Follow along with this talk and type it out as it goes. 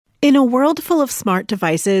In a world full of smart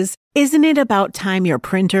devices, isn't it about time your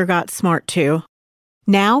printer got smart too?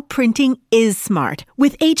 Now printing is smart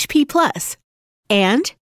with HP Plus.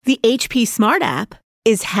 And the HP Smart app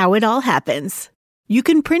is how it all happens. You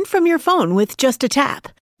can print from your phone with just a tap,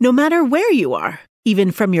 no matter where you are,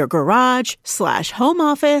 even from your garage/home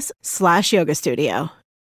office/yoga studio.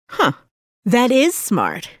 Huh, that is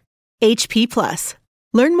smart. HP Plus.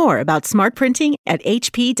 Learn more about smart printing at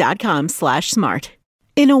hp.com/smart.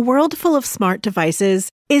 In a world full of smart devices,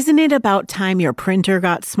 isn't it about time your printer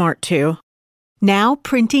got smart too? Now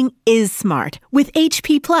printing is smart with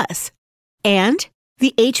HP Plus. And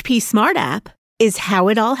the HP Smart app is how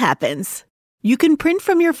it all happens. You can print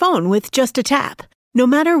from your phone with just a tap, no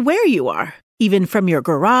matter where you are, even from your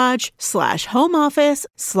garage/home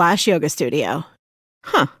office/yoga studio.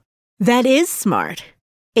 Huh, that is smart.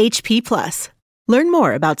 HP Plus. Learn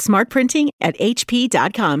more about smart printing at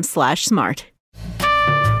hp.com/smart.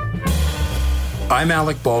 I'm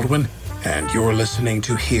Alec Baldwin, and you're listening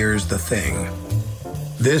to Here's the Thing.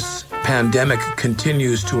 This pandemic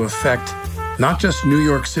continues to affect not just New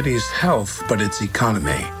York City's health, but its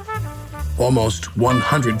economy. Almost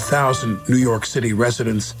 100,000 New York City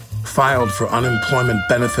residents filed for unemployment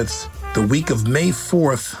benefits the week of May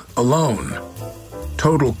 4th alone.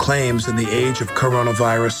 Total claims in the age of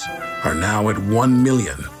coronavirus are now at 1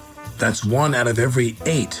 million. That's 1 out of every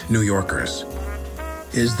 8 New Yorkers.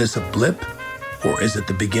 Is this a blip? Or is it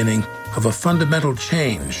the beginning of a fundamental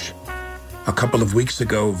change? A couple of weeks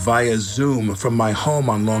ago, via Zoom from my home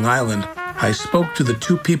on Long Island, I spoke to the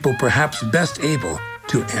two people perhaps best able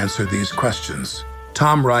to answer these questions.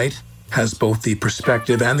 Tom Wright has both the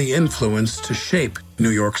perspective and the influence to shape New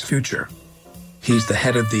York's future. He's the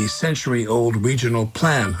head of the century-old Regional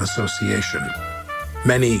Plan Association.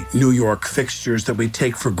 Many New York fixtures that we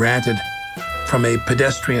take for granted, from a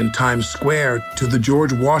pedestrian Times Square to the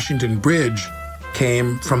George Washington Bridge,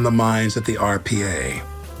 came from the minds at the RPA.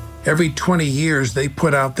 Every 20 years, they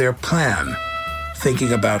put out their plan,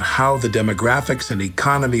 thinking about how the demographics and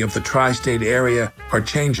economy of the tri-state area are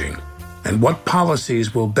changing and what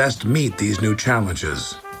policies will best meet these new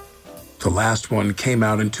challenges. The last one came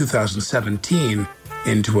out in 2017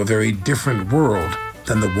 into a very different world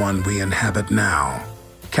than the one we inhabit now.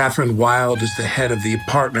 Catherine Wild is the head of the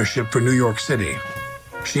Partnership for New York City.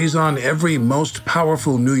 She's on every most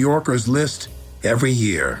powerful New Yorkers list every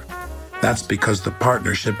year. That's because the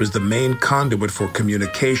partnership is the main conduit for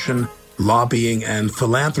communication, lobbying, and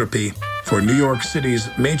philanthropy for New York City's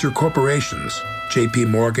major corporations: J.P.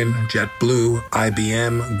 Morgan, JetBlue,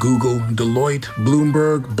 IBM, Google, Deloitte,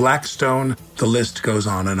 Bloomberg, Blackstone. The list goes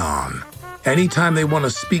on and on. Anytime they want to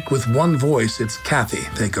speak with one voice, it's Kathy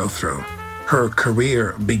they go through. Her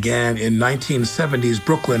career began in 1970s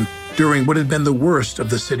Brooklyn during what had been the worst of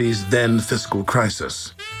the city's then fiscal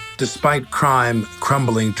crisis. Despite crime,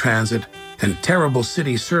 crumbling transit, and terrible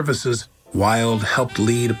city services, Wild helped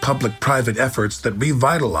lead public-private efforts that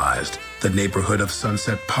revitalized the neighborhood of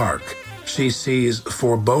Sunset Park. She sees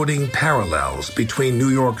foreboding parallels between New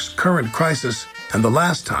York's current crisis and the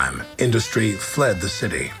last time industry fled the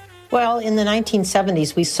city. Well, in the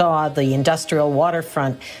 1970s, we saw the industrial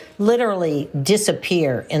waterfront literally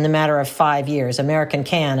disappear in the matter of 5 years. American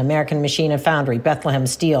Can, American Machine and Foundry, Bethlehem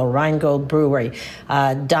Steel, Rheingold Brewery,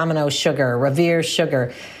 Domino Sugar, Revere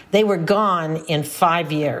Sugar. They were gone in 5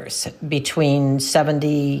 years between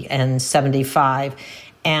 70 and 75.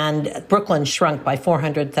 And Brooklyn shrunk by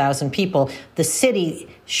 400,000 people. The city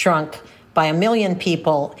shrunk by 1 million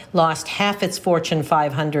people, lost half its Fortune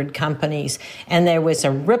 500 companies. And there was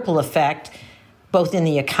a ripple effect, both in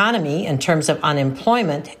the economy in terms of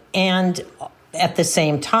unemployment and at the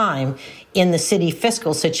same time in the city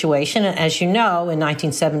fiscal situation. And as you know, in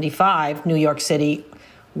 1975, New York City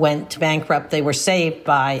went bankrupt. They were saved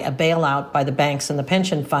by a bailout by the banks and the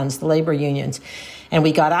pension funds, the labor unions. And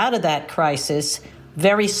we got out of that crisis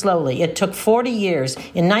very slowly. It took 40 years.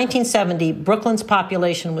 In 1970, Brooklyn's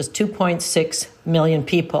population was 2.6 million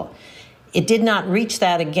people. It did not reach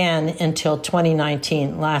that again until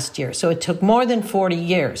 2019, last year. So it took more than 40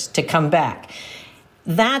 years to come back.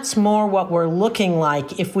 That's more what we're looking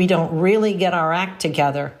like if we don't really get our act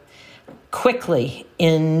together quickly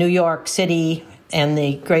in New York City and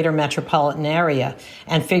the greater metropolitan area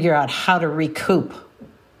and figure out how to recoup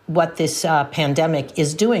what this pandemic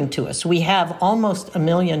is doing to us. We have almost 1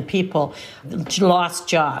 million people lost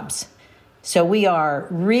jobs. So we are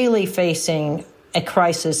really facing a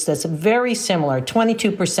crisis that's very similar.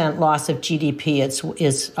 22% loss of GDP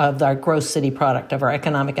is of our gross city product, of our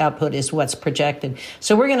economic output, is what's projected.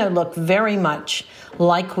 So we're going to look very much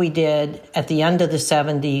like we did at the end of the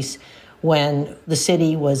 70s when the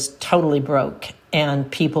city was totally broke.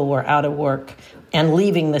 and people were out of work and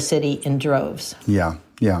leaving the city in droves. Yeah.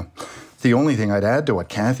 The only thing I'd add to what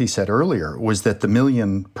Kathy said earlier was that the 1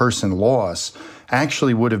 million person loss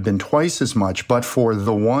actually would have been twice as much, but for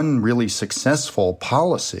the one really successful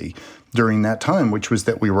policy during that time, which was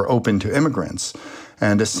that we were open to immigrants.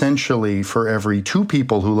 And essentially, for every 2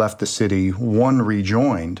 people who left the city, 1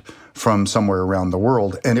 rejoined from somewhere around the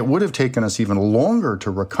world. And it would have taken us even longer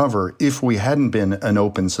to recover if we hadn't been an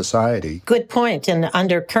open society. Good point. And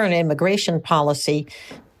under current immigration policy,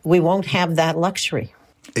 we won't have that luxury.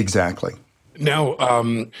 Exactly. Now,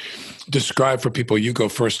 describe for people, you go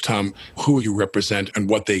first, Tom, who you represent and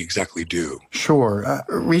what they exactly do. Sure.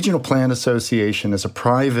 Regional Plan Association is a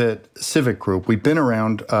private civic group. We've been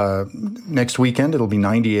around next weekend. It'll be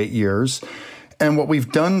 98 years. And what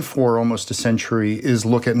we've done for almost a century is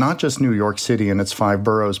look at not just New York City and its 5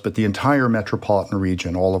 boroughs, but the entire metropolitan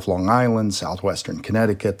region, all of Long Island, southwestern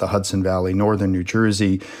Connecticut, the Hudson Valley, northern New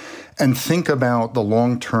Jersey, and think about the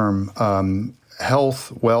long-term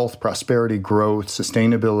health, wealth, prosperity, growth,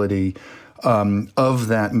 sustainability of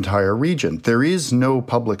that entire region. There is no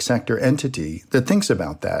public sector entity that thinks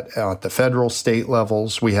about that. At the federal, state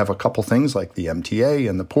levels, we have a couple things like the MTA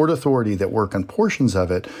and the Port Authority that work on portions of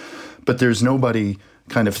it, but there's nobody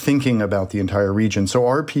kind of thinking about the entire region. So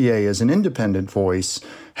RPA, as an independent voice,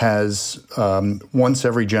 has once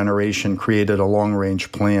every generation created a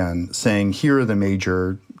long-range plan saying, here are the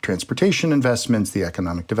major transportation investments, the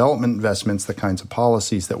economic development investments, the kinds of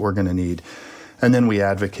policies that we're going to need. And then we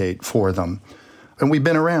advocate for them. And we've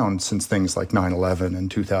been around since things like 9/11 and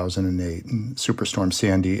 2008 and Superstorm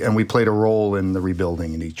Sandy, and we played a role in the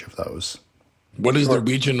rebuilding in each of those. What is the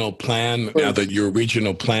regional plan now that your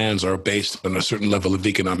regional plans are based on a certain level of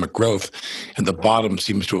economic growth and the bottom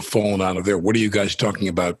seems to have fallen out of there? What are you guys talking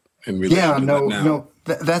about in relation to that now?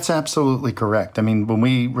 That's absolutely correct. I mean, when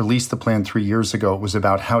we released the plan 3 years ago, it was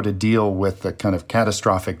about how to deal with the kind of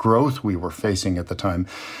catastrophic growth we were facing at the time.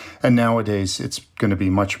 And nowadays, it's going to be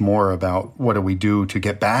much more about what do we do to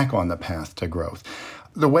get back on the path to growth.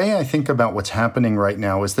 The way I think about what's happening right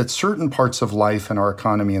now is that certain parts of life and our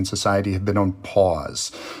economy and society have been on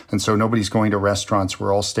pause. And so nobody's going to restaurants.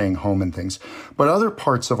 We're all staying home and things. But other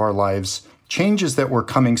parts of our lives, changes that were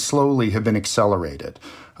coming slowly have been accelerated.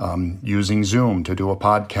 Using Zoom to do a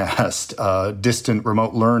podcast, distant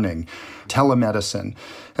remote learning, telemedicine.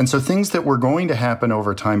 And so things that were going to happen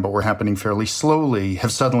over time but were happening fairly slowly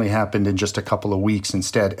have suddenly happened in just a couple of weeks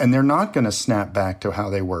instead. And they're not going to snap back to how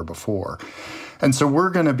they were before. And so we're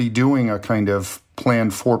going to be doing a kind of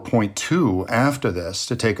Plan 4.2 after this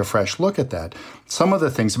to take a fresh look at that. Some of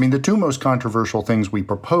the things, the 2 most controversial things we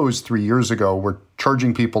proposed 3 years ago were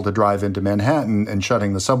charging people to drive into Manhattan and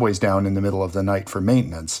shutting the subways down in the middle of the night for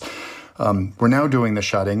maintenance. We're now doing the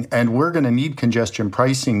shutting, and we're going to need congestion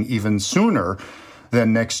pricing even sooner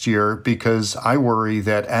than next year because I worry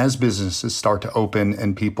that as businesses start to open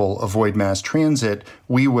and people avoid mass transit,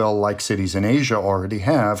 we will, like cities in Asia already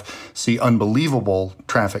have, see unbelievable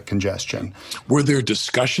traffic congestion. Were there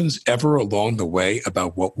discussions ever along the way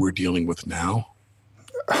about what we're dealing with now?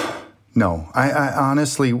 No, I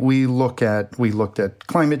honestly, we looked at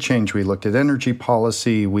climate change, we looked at energy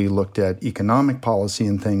policy, we looked at economic policy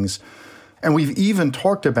and things. And we've even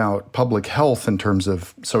talked about public health in terms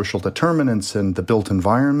of social determinants and the built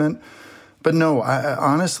environment. But no,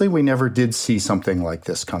 honestly, we never did see something like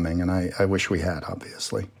this coming, and I wish we had,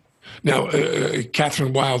 obviously. Now,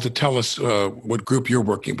 Catherine Wild, to tell us what group you're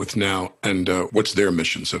working with now and what's their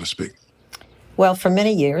mission, so to speak. Well, for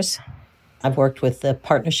many years, I've worked with the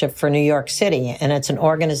Partnership for New York City, and it's an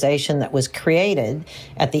organization that was created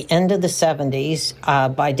at the end of the 70s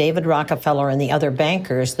by David Rockefeller and the other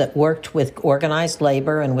bankers that worked with organized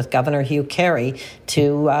labor and with Governor Hugh Carey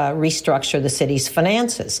to restructure the city's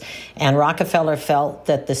finances. And Rockefeller felt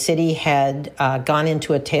that the city had gone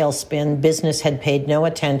into a tailspin, business had paid no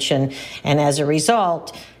attention, and as a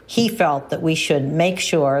result, he felt that we should make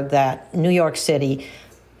sure that New York City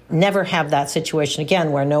never have that situation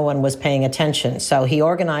again where no one was paying attention. So he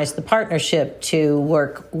organized the partnership to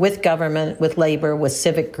work with government, with labor, with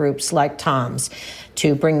civic groups like Tom's,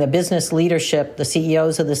 to bring the business leadership, the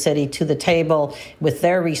CEOs of the city to the table with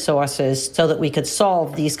their resources so that we could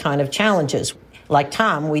solve these kind of challenges. Like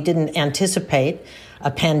Tom, we didn't anticipate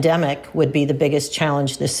a pandemic would be the biggest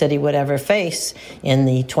challenge the city would ever face in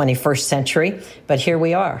the 21st century, but here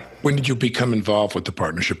we are. When did you become involved with the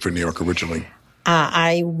Partnership for New York originally?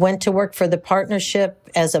 I went to work for the partnership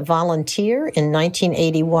as a volunteer in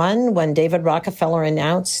 1981 when David Rockefeller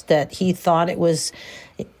announced that he thought it was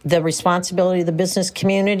the responsibility of the business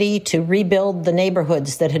community to rebuild the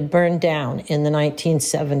neighborhoods that had burned down in the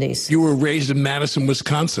 1970s. You were raised in Madison,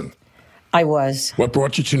 Wisconsin. I was. What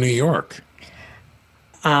brought you to New York?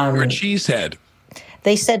 You're a cheesehead.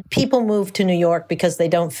 They said people move to New York because they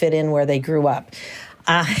don't fit in where they grew up.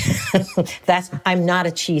 I'm not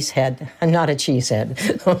a cheesehead. I'm not a cheesehead.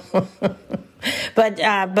 But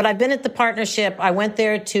I've been at the partnership. I went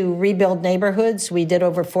there to rebuild neighborhoods. We did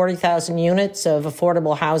over 40,000 units of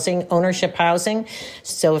affordable housing, ownership housing.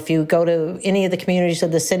 So if you go to any of the communities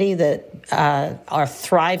of the city that are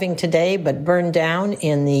thriving today but burned down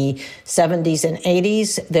in the 70s and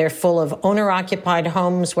 80s, they're full of owner-occupied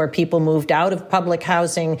homes where people moved out of public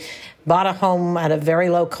housing, bought a home at a very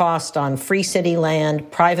low cost on free city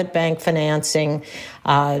land, private bank financing,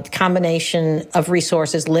 combination of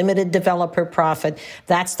resources, limited developer profit.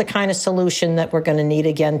 That's the kind of solution that we're going to need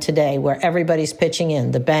again today, where everybody's pitching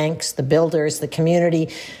in, the banks, the builders, the community.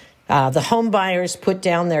 The home buyers put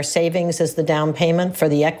down their savings as the down payment for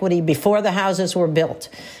the equity before the houses were built.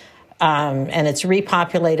 And it's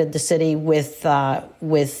repopulated the city with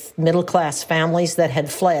middle-class families that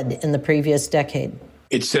had fled in the previous decade.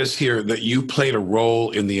 It says here that you played a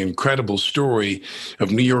role in the incredible story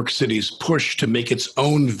of New York City's push to make its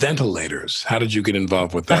own ventilators. How did you get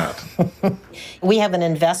involved with that? We have an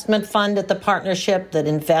investment fund at the partnership that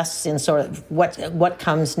invests in sort of what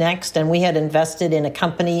comes next. And we had invested in a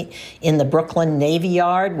company in the Brooklyn Navy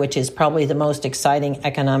Yard, which is probably the most exciting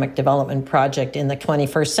economic development project in the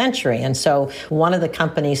 21st century. And so one of the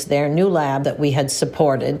companies there, New Lab, that we had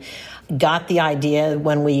supported, got the idea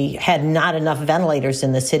when we had not enough ventilators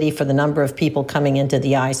in the city for the number of people coming into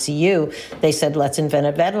the ICU. They said, let's invent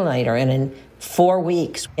a ventilator. And in 4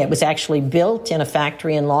 weeks, it was actually built in a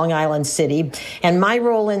factory in Long Island City. And my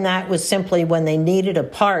role in that was simply when they needed a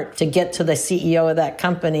part to get to the CEO of that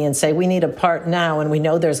company and say, we need a part now, and we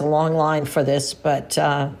know there's a long line for this, but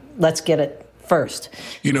let's get it first.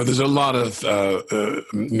 You know, there's a lot of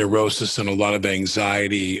neurosis and a lot of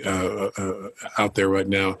anxiety out there right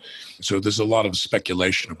now. So there's a lot of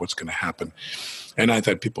speculation of what's going to happen. And I've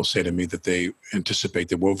had people say to me that they anticipate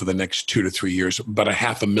that over the next 2 to 3 years, about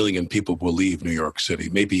 500,000 people will leave New York City,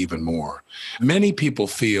 maybe even more. Many people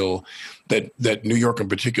feel that New York in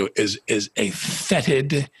particular is a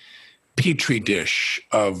fetid petri dish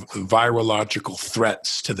of virological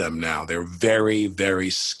threats to them now. They're very, very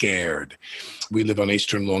scared. We live on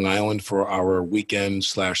Eastern Long Island for our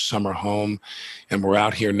weekend/summer home, and we're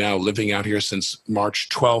out here now, living out here since March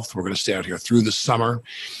 12th. We're going to stay out here through the summer.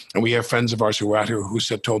 And we have friends of ours who are out here who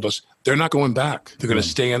told us they're not going back. They're going to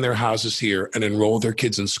stay in their houses here and enroll their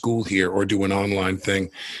kids in school here or do an online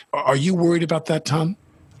thing. Are you worried about that, Tom?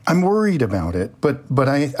 I'm worried about it, but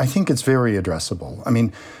I think it's very addressable. I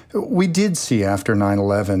mean, we did see after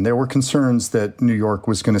 9/11, there were concerns that New York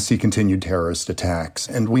was going to see continued terrorist attacks,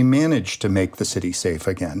 and we managed to make the city safe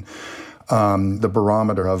again. The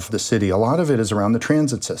barometer of the city, a lot of it is around the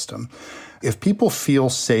transit system. If people feel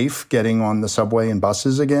safe getting on the subway and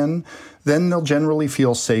buses again, then they'll generally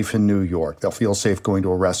feel safe in New York. They'll feel safe going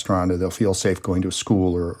to a restaurant, or they'll feel safe going to a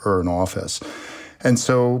school or an office. And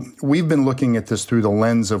so we've been looking at this through the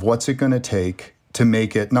lens of what's it going to take to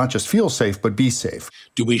make it not just feel safe, but be safe.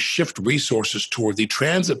 Do we shift resources toward the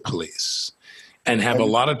transit police and have a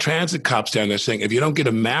lot of transit cops down there saying, if you don't get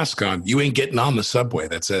a mask on, you ain't getting on the subway.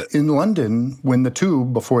 That's it. In London, when the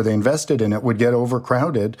Tube, before they invested in it, would get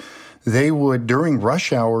overcrowded, they would, during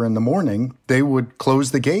rush hour in the morning, they would close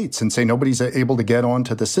the gates and say nobody's able to get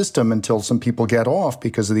onto the system until some people get off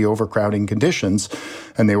because of the overcrowding conditions.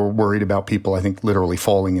 And they were worried about people, I think, literally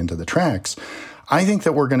falling into the tracks. I think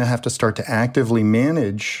that we're going to have to start to actively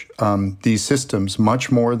manage these systems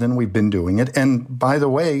much more than we've been doing it. And by the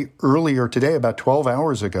way, earlier today, about 12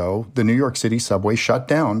 hours ago, the New York City subway shut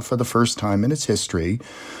down for the first time in its history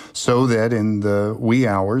so that in the wee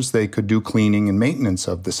hours they could do cleaning and maintenance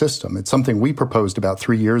of the system. It's something we proposed about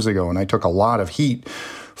 3 years ago, and I took a lot of heat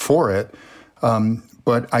for it.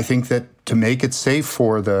 But I think that to make it safe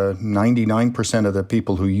for the 99% of the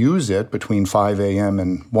people who use it between 5 a.m.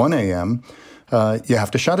 and 1 a.m., you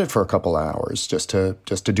have to shut it for a couple of hours just to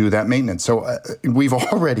do that maintenance. So we've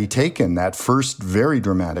already taken that first very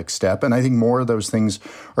dramatic step, and I think more of those things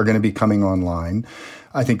are going to be coming online.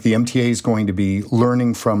 I think the MTA is going to be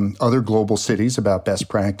learning from other global cities about best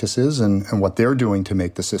practices and what they're doing to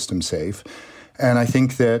make the system safe. And I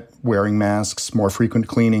think that wearing masks, more frequent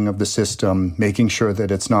cleaning of the system, making sure that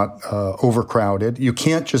it's not overcrowded. You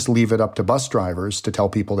can't just leave it up to bus drivers to tell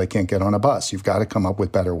people they can't get on a bus. You've got to come up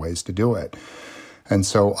with better ways to do it. And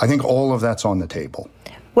so I think all of that's on the table.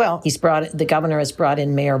 Well, the governor has brought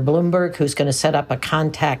in Mayor Bloomberg, who's going to set up a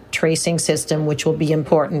contact tracing system, which will be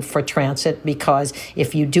important for transit, because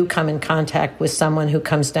if you do come in contact with someone who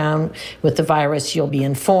comes down with the virus, you'll be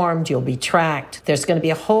informed, you'll be tracked. There's going to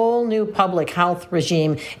be a whole new public health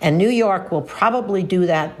regime, and New York will probably do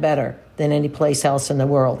that better than any place else in the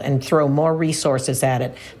world and throw more resources at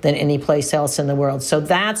it than any place else in the world. So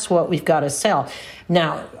that's what we've got to sell.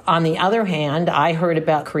 Now, on the other hand, I heard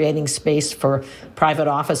about creating space for private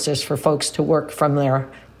offices for folks to work from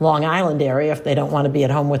their Long Island area if they don't want to be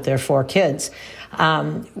at home with their 4 kids.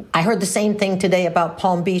 I heard the same thing today about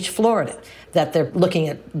Palm Beach, Florida, that they're looking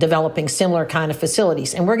at developing similar kind of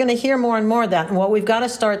facilities. And we're going to hear more and more of that. And what we've got to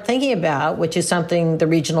start thinking about, which is something the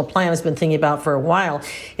regional plan has been thinking about for a while,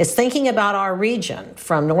 is thinking about our region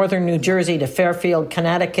from northern New Jersey to Fairfield,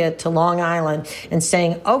 Connecticut to Long Island, and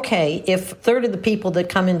saying, okay, if a third of the people that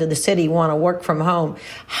come into the city want to work from home,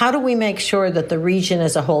 how do we make sure that the region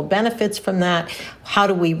as a whole benefits from that? How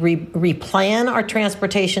do we replan our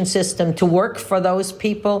transportation system to work for those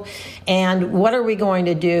people? And what are we going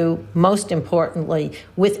to do, most importantly,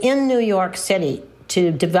 within New York City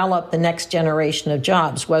to develop the next generation of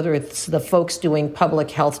jobs, whether it's the folks doing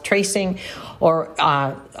public health tracing or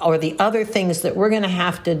the other things that we're going to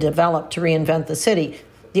have to develop to reinvent the city.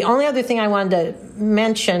 The only other thing I wanted to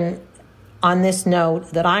mention on this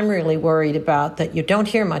note that I'm really worried about, that you don't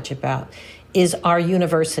hear much about, is our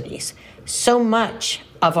universities. So much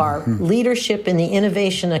of our leadership in the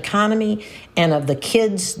innovation economy and of the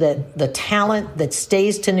kids, that the talent that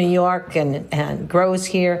stays to New York and grows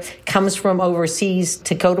here comes from overseas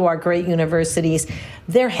to go to our great universities.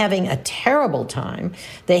 They're having a terrible time.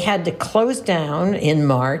 They had to close down in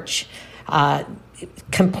March,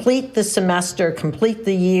 complete the semester, complete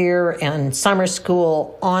the year and summer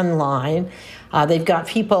school online. They've got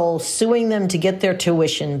people suing them to get their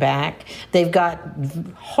tuition back. They've got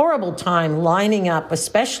horrible time lining up,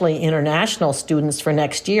 especially international students for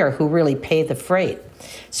next year who really pay the freight.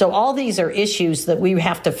 So all these are issues that we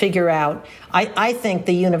have to figure out. I think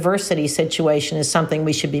the university situation is something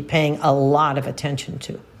we should be paying a lot of attention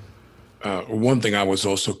to. One thing I was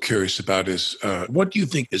also curious about is what do you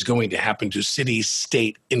think is going to happen to city,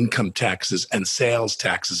 state income taxes and sales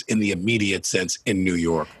taxes in the immediate sense in New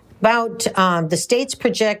York? About the state's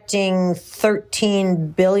projecting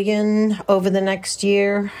 $13 billion over the next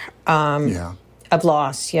year of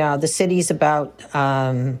loss. Yeah, the city's about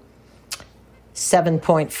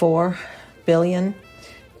 $7.4 billion.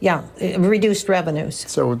 Yeah, reduced revenues.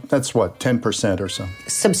 So that's what, 10% or so?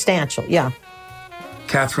 Substantial, yeah.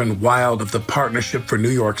 Catherine Wild of the Partnership for New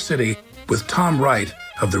York City with Tom Wright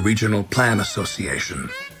of the Regional Plan Association.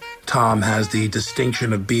 Tom has the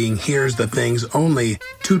distinction of being Here's the Thing's only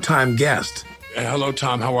 2-time guest. Hello,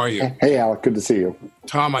 Tom. How are you? Hey, Alec. Good to see you.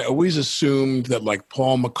 Tom, I always assumed that like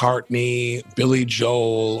Paul McCartney, Billy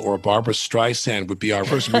Joel, or Barbara Streisand would be our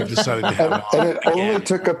person we've decided to have on. And it only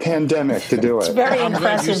took a pandemic to do it. It's very I'm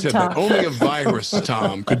glad you impressive, said Tom. that. Only a virus,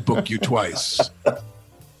 Tom, could book you twice.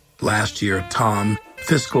 Last year, Tom,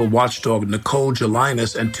 fiscal watchdog Nicole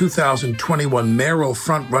Gelinas, and 2021 mayoral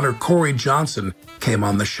frontrunner Corey Johnson came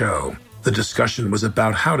on the show. The discussion was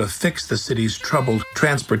about how to fix the city's troubled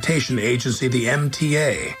transportation agency, the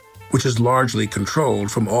MTA, which is largely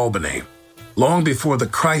controlled from Albany. Long before the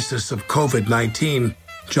crisis of COVID-19,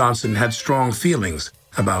 Johnson had strong feelings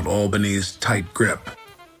about Albany's tight grip.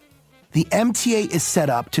 The MTA is set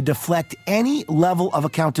up to deflect any level of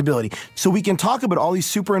accountability. So we can talk about all these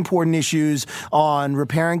super important issues on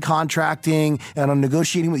repairing contracting and on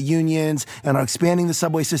negotiating with unions and on expanding the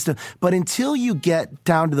subway system. But until you get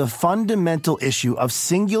down to the fundamental issue of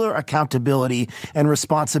singular accountability and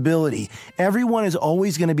responsibility, everyone is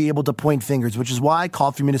always going to be able to point fingers, which is why I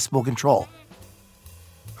call for municipal control.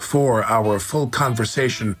 For our full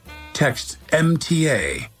conversation, text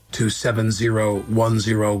MTA to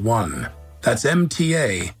 70101. That's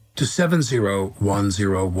MTA to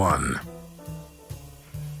 70101.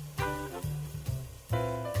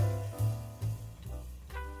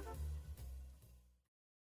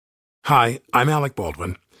 Hi, I'm Alec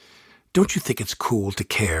Baldwin. Don't you think it's cool to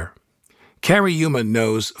care? Carrie Yuma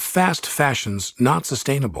knows fast fashion's not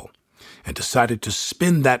sustainable and decided to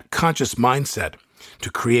spin that conscious mindset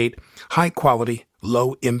to create high-quality,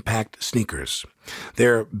 low-impact sneakers.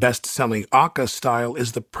 Their best-selling Aka style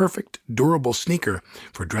is the perfect, durable sneaker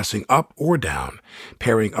for dressing up or down,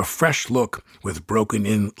 pairing a fresh look with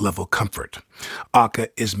broken-in level comfort. Aka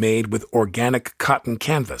is made with organic cotton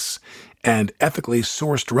canvas and ethically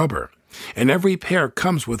sourced rubber, and every pair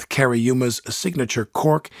comes with Carrie Yuma's signature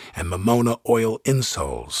cork and Momona oil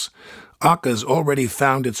insoles. Aka's already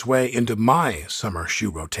found its way into my summer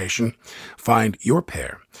shoe rotation. Find your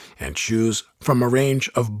pair and choose from a range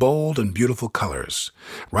of bold and beautiful colors.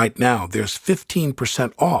 Right now, there's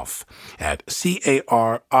 15% off at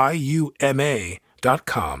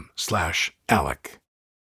CARIUMA.com/Alec.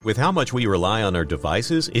 With how much we rely on our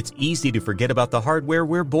devices, it's easy to forget about the hardware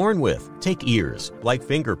we're born with. Take ears. Like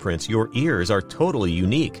fingerprints, your ears are totally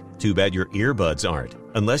unique. Too bad your earbuds aren't.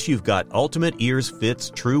 Unless you've got Ultimate Ears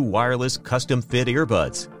Fits true wireless custom fit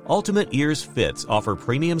earbuds. Ultimate Ears Fits offer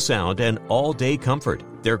premium sound and all-day comfort.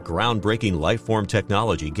 Their groundbreaking Lifeform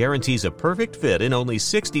technology guarantees a perfect fit in only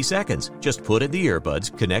 60 seconds. Just put in the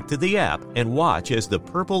earbuds, connect to the app, and watch as the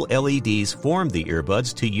purple LEDs form the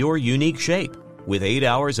earbuds to your unique shape. With 8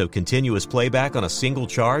 hours of continuous playback on a single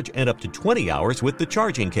charge and up to 20 hours with the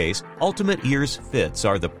charging case, Ultimate Ears Fits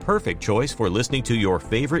are the perfect choice for listening to your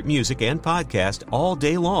favorite music and podcast all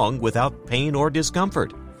day long without pain or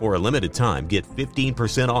discomfort. For a limited time, get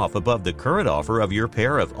 15% off above the current offer of your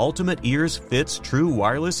pair of Ultimate Ears Fits true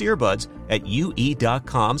wireless earbuds at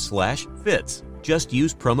ue.com/fits. Just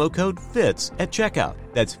use promo code FITS at checkout.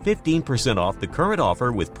 That's 15% off the current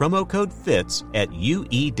offer with promo code FITS at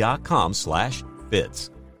ue.com/fits.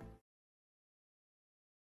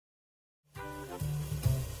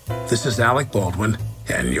 This is Alec Baldwin,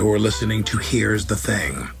 and you're listening to Here's the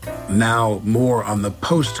Thing. Now, more on the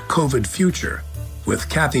post-COVID future with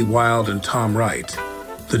Kathy Wild and Tom Wright.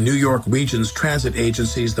 The New York Region's transit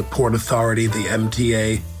agencies, the Port Authority, the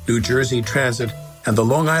MTA, New Jersey Transit, and the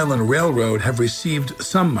Long Island Railroad have received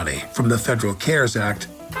some money from the Federal CARES Act,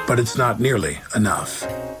 but it's not nearly enough.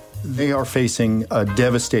 They are facing a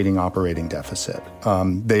devastating operating deficit.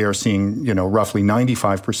 They are seeing, roughly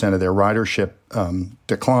 95% of their ridership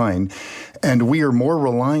decline. And we are more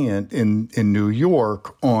reliant in New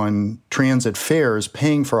York on transit fares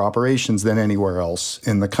paying for operations than anywhere else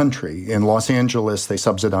in the country. In Los Angeles, they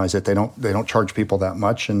subsidize it. They don't charge people that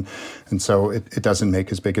much, and so it doesn't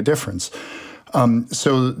make as big a difference.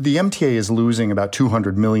 So the MTA is losing about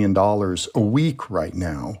 $200 million a week right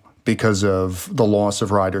now because of the loss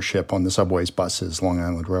of ridership on the subways, buses, Long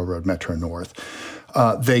Island Railroad, Metro North.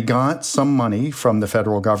 They got some money from the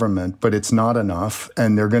federal government, but it's not enough,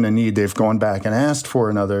 and they've gone back and asked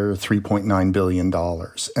for another $3.9 billion.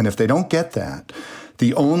 And if they don't get that,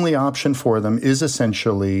 the only option for them is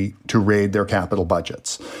essentially to raid their capital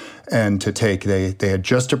budgets. And they had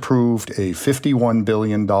just approved a $51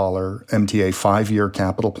 billion MTA 5-year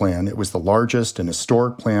capital plan. It was the largest and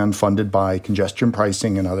historic plan funded by congestion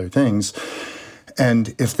pricing and other things.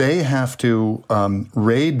 And if they have to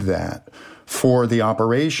raid that for the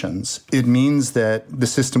operations, it means that the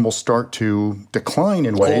system will start to decline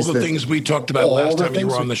in ways. All the things we talked about last time you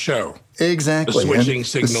were on the show. Exactly. The switching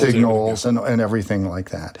signals and everything like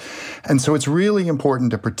that. And so it's really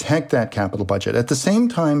important to protect that capital budget. At the same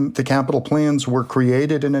time, the capital plans were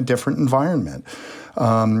created in a different environment.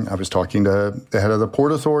 I was talking to the head of the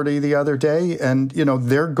Port Authority the other day, and,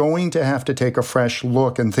 they're going to have to take a fresh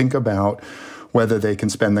look and think about whether they can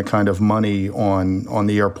spend the kind of money on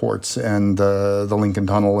the airports and the Lincoln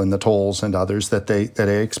Tunnel and the tolls and others that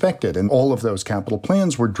they expected. And all of those capital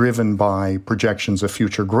plans were driven by projections of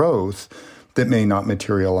future growth that may not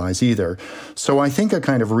materialize either. So I think a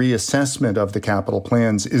kind of reassessment of the capital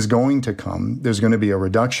plans is going to come. There's going to be a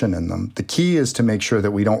reduction in them. The key is to make sure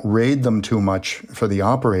that we don't raid them too much for the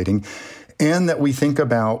operating, and that we think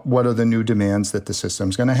about what are the new demands that the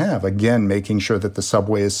system's going to have. Again, making sure that the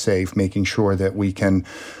subway is safe, making sure that we can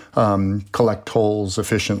collect tolls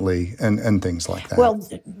efficiently and things like that. Well,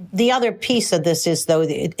 the other piece of this is, though,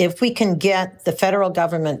 if we can get the federal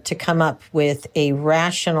government to come up with a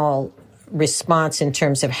rational response in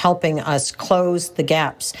terms of helping us close the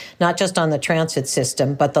gaps, not just on the transit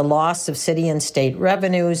system, but the loss of city and state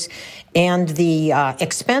revenues and the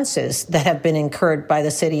expenses that have been incurred by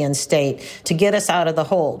the city and state to get us out of the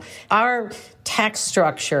hole. Our tax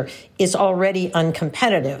structure is already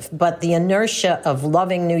uncompetitive, but the inertia of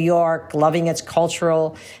loving New York, loving its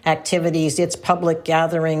cultural activities, its public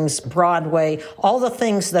gatherings, Broadway, all the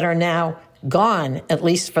things that are now gone, at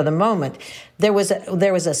least for the moment. There was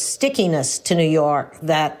a stickiness to New York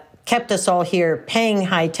that kept us all here paying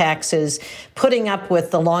high taxes, putting up with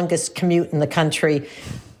the longest commute in the country.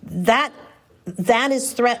 That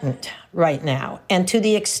is threatened right now. And to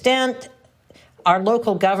the extent our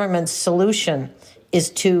local government's solution is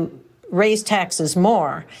to raise taxes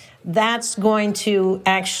more, that's going to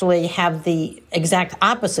actually have the exact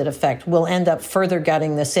opposite effect. We'll end up further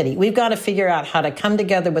gutting the city. We've got to figure out how to come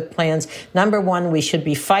together with plans. Number one, we should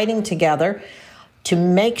be fighting together to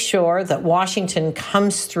make sure that Washington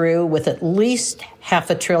comes through with at least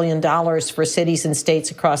 $500 billion for cities and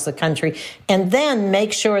states across the country, and then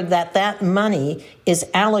make sure that that money is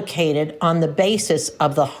allocated on the basis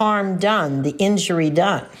of the harm done, the injury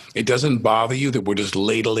done. It doesn't bother you that we're just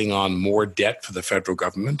ladling on more debt for the federal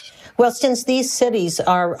government? Well, since these cities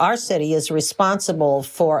our city is responsible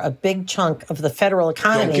for a big chunk of the federal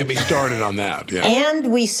economy. Don't get me started on that. Yeah.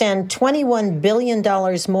 And we send $21 billion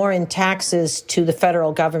more in taxes to the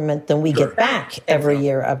federal government than we get back every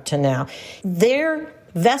year up to now. Their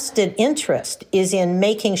vested interest is in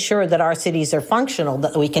making sure that our cities are functional,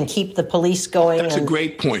 that we can keep the police going. That's a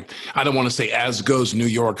great point. I don't want to say as goes New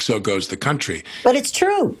York, so goes the country. But it's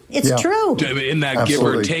true. It's true. In that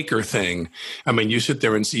Absolutely. giver-taker thing, I mean, you sit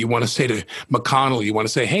there and see, you want to say to McConnell, you want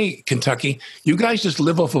to say, hey, Kentucky, you guys just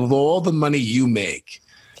live off of all the money you make.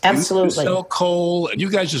 Absolutely. You sell coal, and you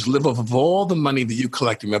guys just live off of all the money that you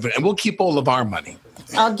collect, and we'll keep all of our money.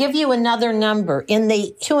 I'll give you another number. In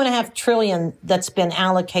the $2.5 trillion that's been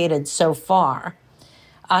allocated so far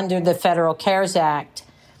under the Federal CARES Act,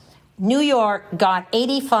 New York got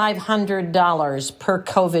 $8,500 per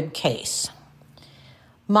COVID case.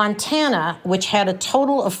 Montana, which had a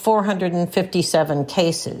total of 457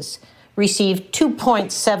 cases, received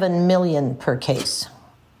 $2.7 million per case.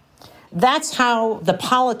 That's how the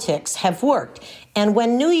politics have worked. And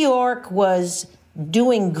when New York was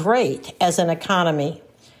doing great as an economy,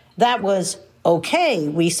 that was okay.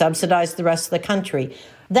 We subsidized the rest of the country.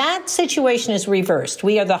 That situation is reversed.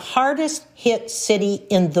 We are the hardest hit city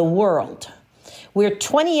in the world. We're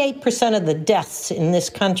 28% of the deaths in this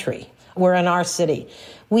country were in our city.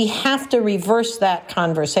 We have to reverse that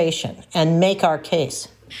conversation and make our case.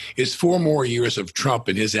 Is 4 more years of Trump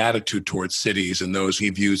and his attitude towards cities and those he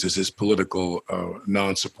views as his political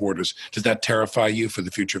non-supporters, does that terrify you for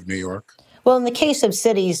the future of New York? Well, in the case of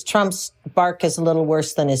cities, Trump's bark is a little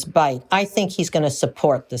worse than his bite. I think he's going to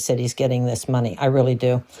support the cities getting this money. I really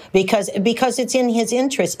do. Because it's in his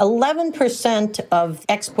interest. 11% of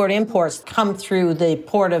export-imports come through the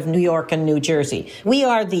port of New York and New Jersey. We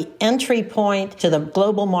are the entry point to the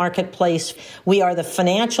global marketplace. We are the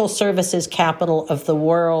financial services capital of the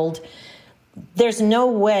world. There's no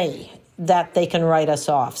way that they can write us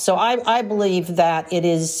off. So I believe that it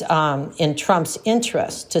is in Trump's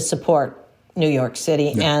interest to support New York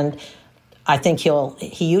City, and I think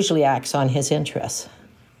he usually acts on his interests.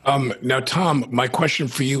 Now, Tom, my question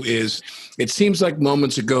for you is, it seems like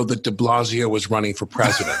moments ago that de Blasio was running for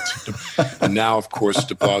president. And now, of course,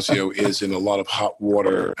 de Blasio is in a lot of hot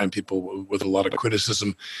water and people with a lot of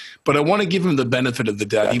criticism. But I want to give him the benefit of the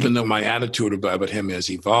doubt, even though my attitude about him has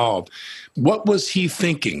evolved. What was he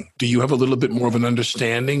thinking? Do you have a little bit more of an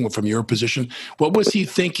understanding from your position? What was he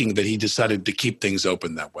thinking that he decided to keep things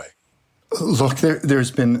open that way? Look, there's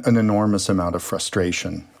been an enormous amount of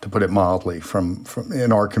frustration, to put it mildly, from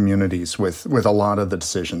in our communities with a lot of the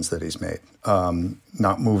decisions that he's made.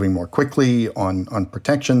 Not moving more quickly on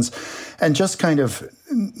protections, and just kind of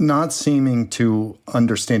not seeming to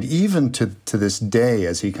understand, even to this day,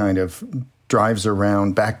 as he kind of drives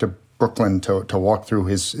around back to Brooklyn to walk through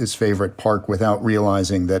his favorite park without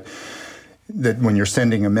realizing that when you're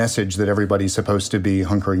sending a message that everybody's supposed to be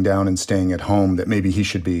hunkering down and staying at home, that maybe he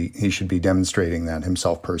should be demonstrating that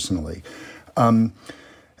himself personally. De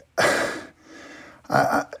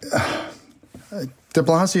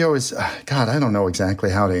Blasio is, God, I don't know exactly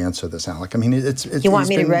how to answer this, Alec. I mean, it's you want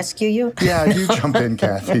me to rescue you? Yeah, you jump in,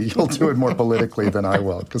 Kathy. You'll do it more politically than I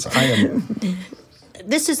will, because I am.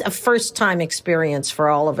 This is a first-time experience for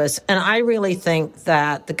all of us, and I really think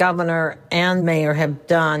that the governor and mayor have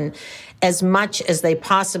done as much as they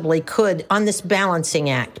possibly could on this balancing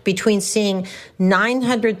act between seeing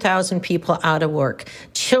 900,000 people out of work,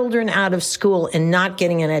 children out of school and not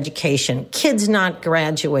getting an education, kids not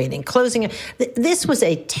graduating, closing. This was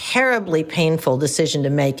a terribly painful decision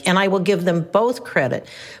to make, and I will give them both credit.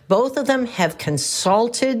 Both of them have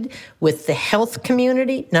consulted with the health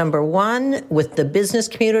community, number one, with the business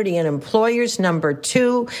community and employers, number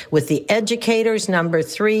two, with the educators, number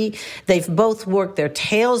three. They've both worked their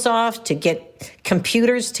tails off to get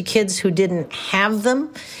computers to kids who didn't have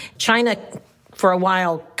them. China, for a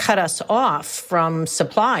while, cut us off from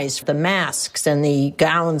supplies, the masks and the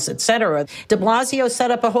gowns, et cetera. De Blasio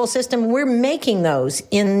set up a whole system. We're making those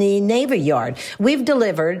in the Navy Yard. We've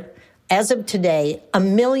delivered, as of today,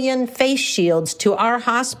 1 million face shields to our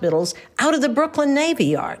hospitals out of the Brooklyn Navy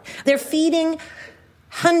Yard. They're feeding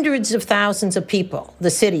hundreds of thousands of people, the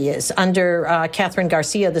city is. Under Catherine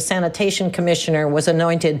Garcia, the sanitation commissioner, was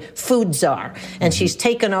anointed food czar, and she's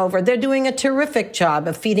taken over. They're doing a terrific job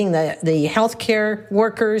of feeding the healthcare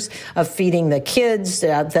workers, of feeding the kids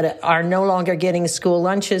that are no longer getting school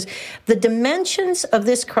lunches. The dimensions of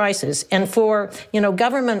this crisis, and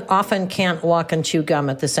government often can't walk and chew gum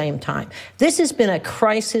at the same time. This has been a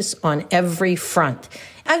crisis on every front.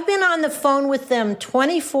 I've been on the phone with them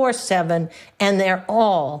 24/7, and they're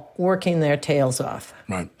all working their tails off.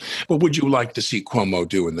 Right. What would you like to see Cuomo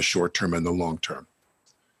do in the short term and the long term?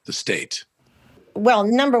 The state. Well,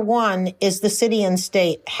 number one is the city and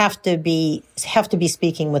state have to be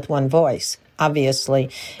speaking with one voice.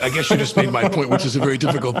 Obviously. I guess you just made my point, which is a very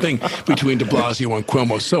difficult thing between de Blasio and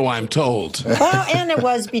Cuomo, so I'm told. Well, and it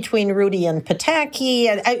was between Rudy and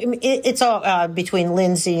Pataki. It's all between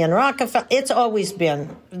Lindsay and Rockefeller. It's always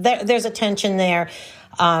been. There's a tension there.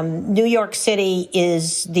 New York City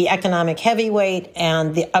is the economic heavyweight,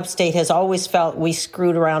 and the upstate has always felt we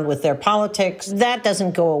screwed around with their politics. That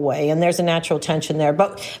doesn't go away, and there's a natural tension there.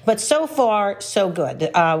 But so far, so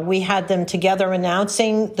good. We had them together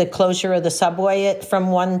announcing the closure of the subway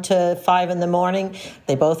from 1 to 5 in the morning.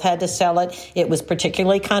 They both had to sell it. It was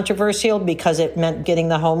particularly controversial because it meant getting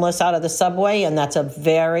the homeless out of the subway, and that's a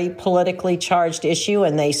very politically charged issue,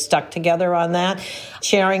 and they stuck together on that,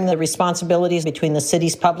 sharing the responsibilities between the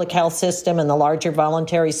city's public health system and the larger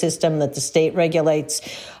voluntary system that the state regulates.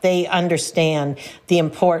 They understand the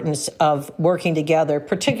importance of working together,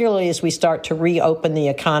 particularly as we start to reopen the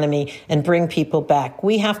economy and bring people back.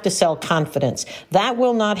 We have to sell confidence. That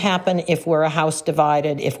will not happen if we're a house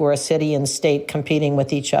divided, if we're a city and state competing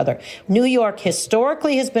with each other. New York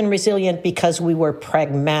historically has been resilient because we were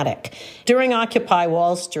pragmatic. During Occupy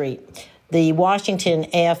Wall Street, the Washington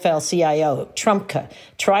AFL-CIO, Trumka,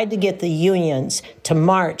 tried to get the unions to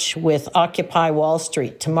march with Occupy Wall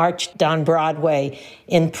Street, to march down Broadway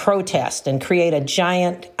in protest and create a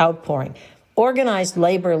giant outpouring. Organized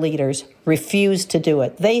labor leaders refused to do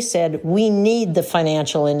it. They said, we need the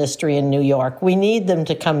financial industry in New York. We need them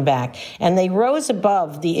to come back. And they rose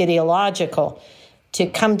above the ideological to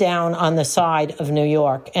come down on the side of New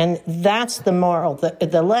York. And that's the moral,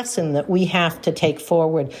 the lesson that we have to take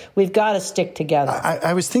forward. We've got to stick together.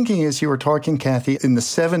 I was thinking as you were talking, Kathy, in the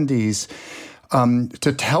 70s,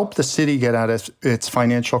 to help the city get out of its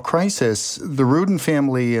financial crisis, the Rudin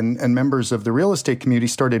family and members of the real estate community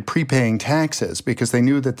started prepaying taxes because they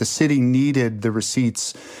knew that the city needed the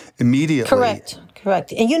receipts immediately. Correct.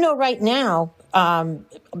 And right now,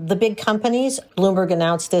 the big companies, Bloomberg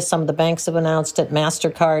announced this, some of the banks have announced it,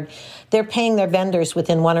 MasterCard, they're paying their vendors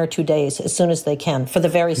within 1 or 2 days as soon as they can for the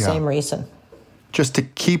very same reason. Just to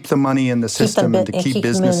keep the money in the system and to keep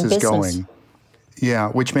businesses going. Yeah,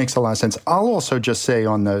 which makes a lot of sense. I'll also just say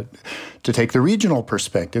to take the regional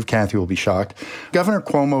perspective, Kathy will be shocked, Governor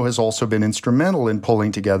Cuomo has also been instrumental in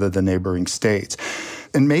pulling together the neighboring states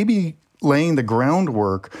and maybe laying the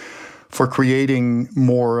groundwork for creating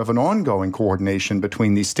more of an ongoing coordination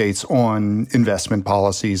between these states on investment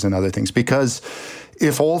policies and other things. Because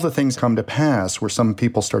if all the things come to pass where some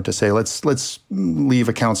people start to say, let's leave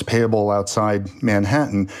accounts payable outside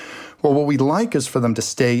Manhattan, well, what we'd like is for them to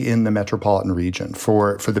stay in the metropolitan region,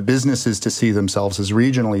 for the businesses to see themselves as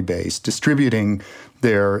regionally based, distributing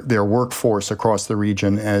their workforce across the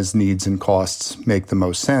region as needs and costs make the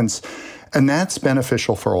most sense. And that's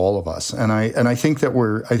beneficial for all of us. And I think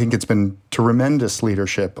it's been tremendous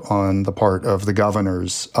leadership on the part of the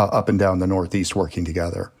governors up and down the Northeast working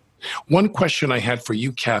together. One question I had for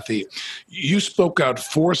you, Kathy, you spoke out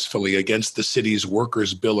forcefully against the city's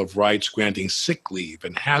Workers' Bill of Rights granting sick leave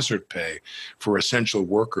and hazard pay for essential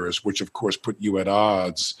workers, which of course put you at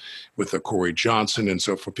odds with Corey Johnson and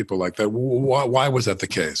so forth, people like that. Why was that the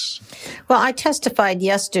case? Well, I testified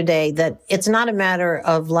yesterday that it's not a matter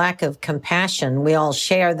of lack of compassion. We all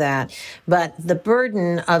share that. But the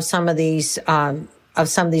burden of some of these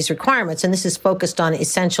requirements, and this is focused on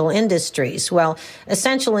essential industries. Well,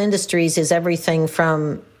 essential industries is everything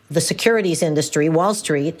from the securities industry, Wall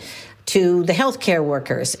Street, to the healthcare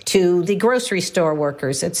workers, to the grocery store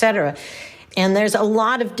workers, et cetera. And there's a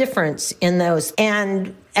lot of difference in those.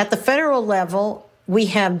 And at the federal level, we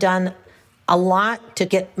have done a lot to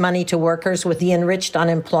get money to workers with the enriched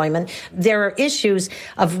unemployment. There are issues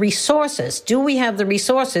of resources. Do we have the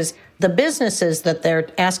resources? The businesses that they're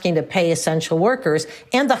asking to pay essential workers,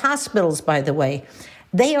 and the hospitals, by the way,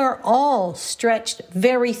 they are all stretched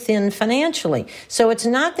very thin financially. So it's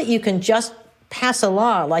not that you can just pass a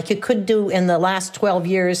law like you could do in the last 12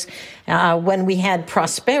 years when we had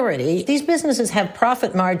prosperity. These businesses have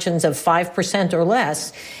profit margins of 5% or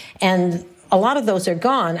less, and a lot of those are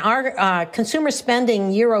gone. Our consumer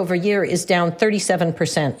spending year over year is down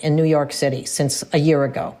 37% in New York City since a year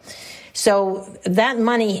ago. So that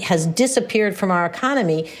money has disappeared from our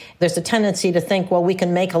economy. There's a tendency to think, well, we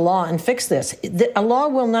can make a law and fix this. A law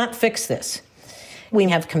will not fix this. We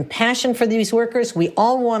have compassion for these workers. We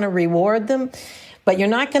all want to reward them. But you're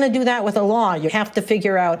not going to do that with a law. You have to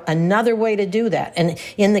figure out another way to do that. And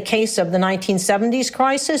in the case of the 1970s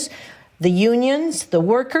crisis, the unions, the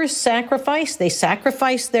workers sacrificed. They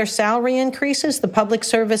sacrificed their salary increases, the public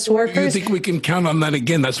service workers. Do you think we can count on that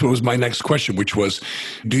again? That's what was my next question, which was,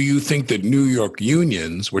 do you think that New York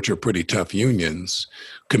unions, which are pretty tough unions,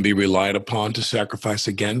 can be relied upon to sacrifice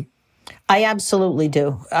again? I absolutely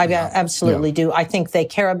do. I absolutely do. I think they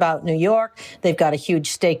care about New York. They've got a huge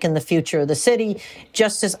stake in the future of the city.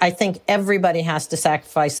 Just as I think everybody has to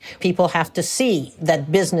sacrifice. People have to see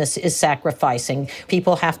that business is sacrificing.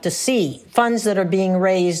 People have to see funds that are being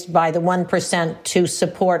raised by the 1% to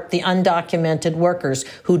support the undocumented workers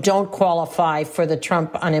who don't qualify for the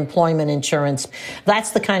Trump unemployment insurance.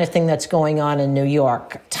 That's the kind of thing that's going on in New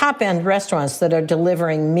York. Top-end restaurants that are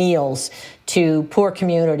delivering meals to poor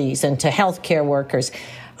communities and to healthcare workers.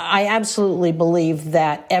 I absolutely believe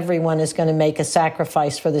that everyone is going to make a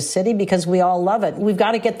sacrifice for the city because we all love it. We've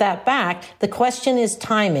got to get that back. The question is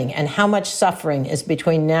timing and how much suffering is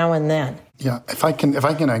between now and then. Yeah, if I can,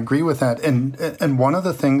 I agree with that. And one of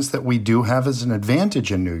the things that we do have as an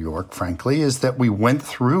advantage in New York, frankly, is that we went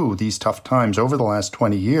through these tough times over the last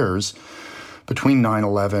 20 years between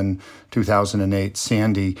 9/11, 2008,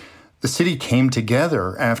 Sandy. The city came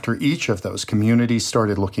together after each of those. Communities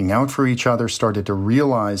started looking out for each other, started to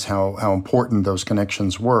realize how important those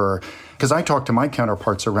connections were. Because I talk to my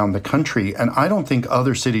counterparts around the country, and I don't think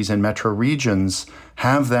other cities and metro regions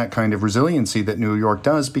have that kind of resiliency that New York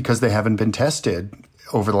does because they haven't been tested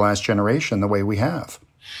over the last generation the way we have.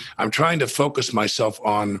 I'm trying to focus myself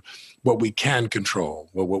on what we can control,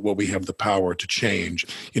 what we have the power to change.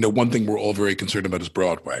 You know, one thing we're all very concerned about is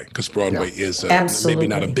Broadway, because Broadway is maybe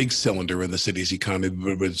not a big cylinder in the city's economy,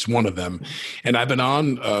 but it's one of them. And I've been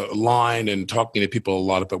on line and talking to people a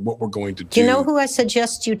lot about what we're going to do. Do you know who I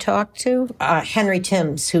suggest you talk to? Henry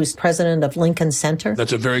Timms, who's president of Lincoln Center.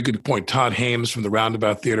 That's a very good point. Todd Hames from the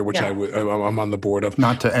Roundabout Theater, which I'm on the board of.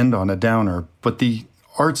 Not to end on a downer, but the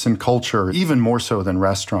arts and culture, even more so than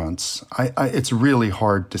restaurants, it's really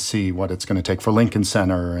hard to see what it's going to take for Lincoln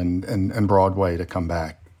Center and Broadway to come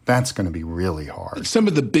back. That's going to be really hard. Some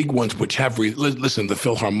of the big ones which have, listen, the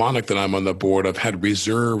Philharmonic that I'm on the board of had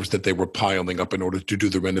reserves that they were piling up in order to do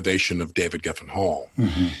the renovation of David Geffen Hall.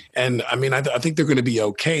 Mm-hmm. And I mean, I think they're going to be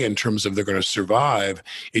okay in terms of they're going to survive.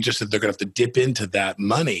 It's just that they're going to have to dip into that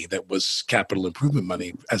money that was capital improvement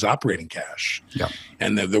money as operating cash. Yeah.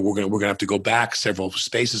 And then we're going to have to go back several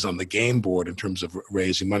spaces on the game board in terms of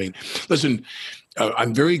raising money. Listen,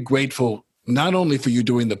 I'm very grateful not only for you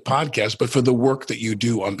doing the podcast, but for the work that you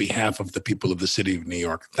do on behalf of the people of the city of New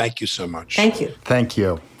York. Thank you so much. Thank you. Thank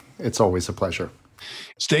you. It's always a pleasure.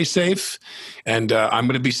 Stay safe. And I'm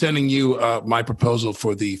going to be sending you my proposal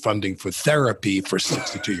for the funding for therapy for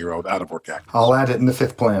 62-year-old out-of-work actors. I'll add it in the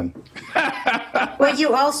fifth plan. Well,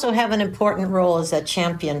 you also have an important role as a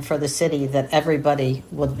champion for the city that everybody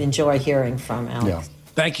would enjoy hearing from, Alex. Yeah.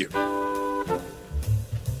 Thank you.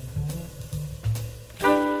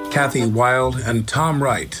 Kathy Wild and Tom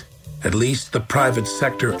Wright. At least the private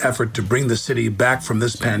sector effort to bring the city back from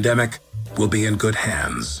this pandemic will be in good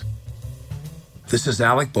hands. This is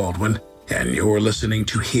Alec Baldwin, and you're listening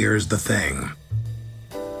to Here's the Thing.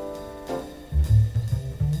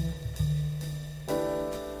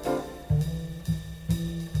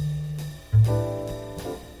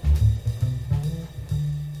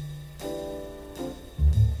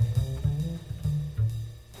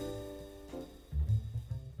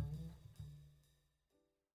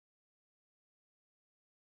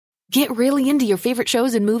 Get really into your favorite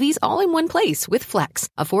shows and movies all in one place with Flex,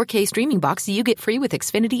 a 4K streaming box you get free with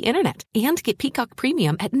Xfinity Internet. And get Peacock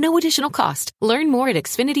Premium at no additional cost. Learn more at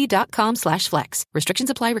Xfinity.com/flex. Restrictions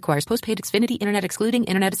apply. Requires postpaid Xfinity Internet excluding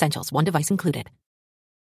Internet Essentials. One device included.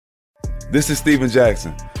 This is Steven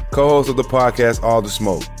Jackson, co-host of the podcast All the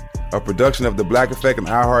Smoke, a production of The Black Effect and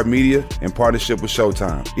iHeartMedia in partnership with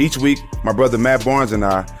Showtime. Each week, my brother Matt Barnes and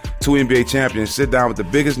I, two NBA champions, sit down with the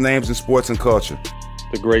biggest names in sports and culture.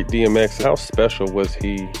 The great DMX, how special was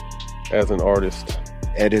he as an artist?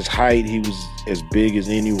 At his height, he was as big as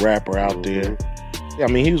any rapper out there. I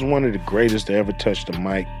mean, he was one of the greatest to ever touch the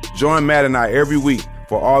mic. Join Matt and I every week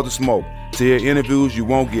for All the Smoke to hear interviews you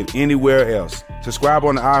won't get anywhere else. Subscribe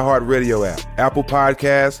on the iHeartRadio app, Apple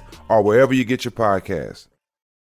Podcasts, or wherever you get your podcasts.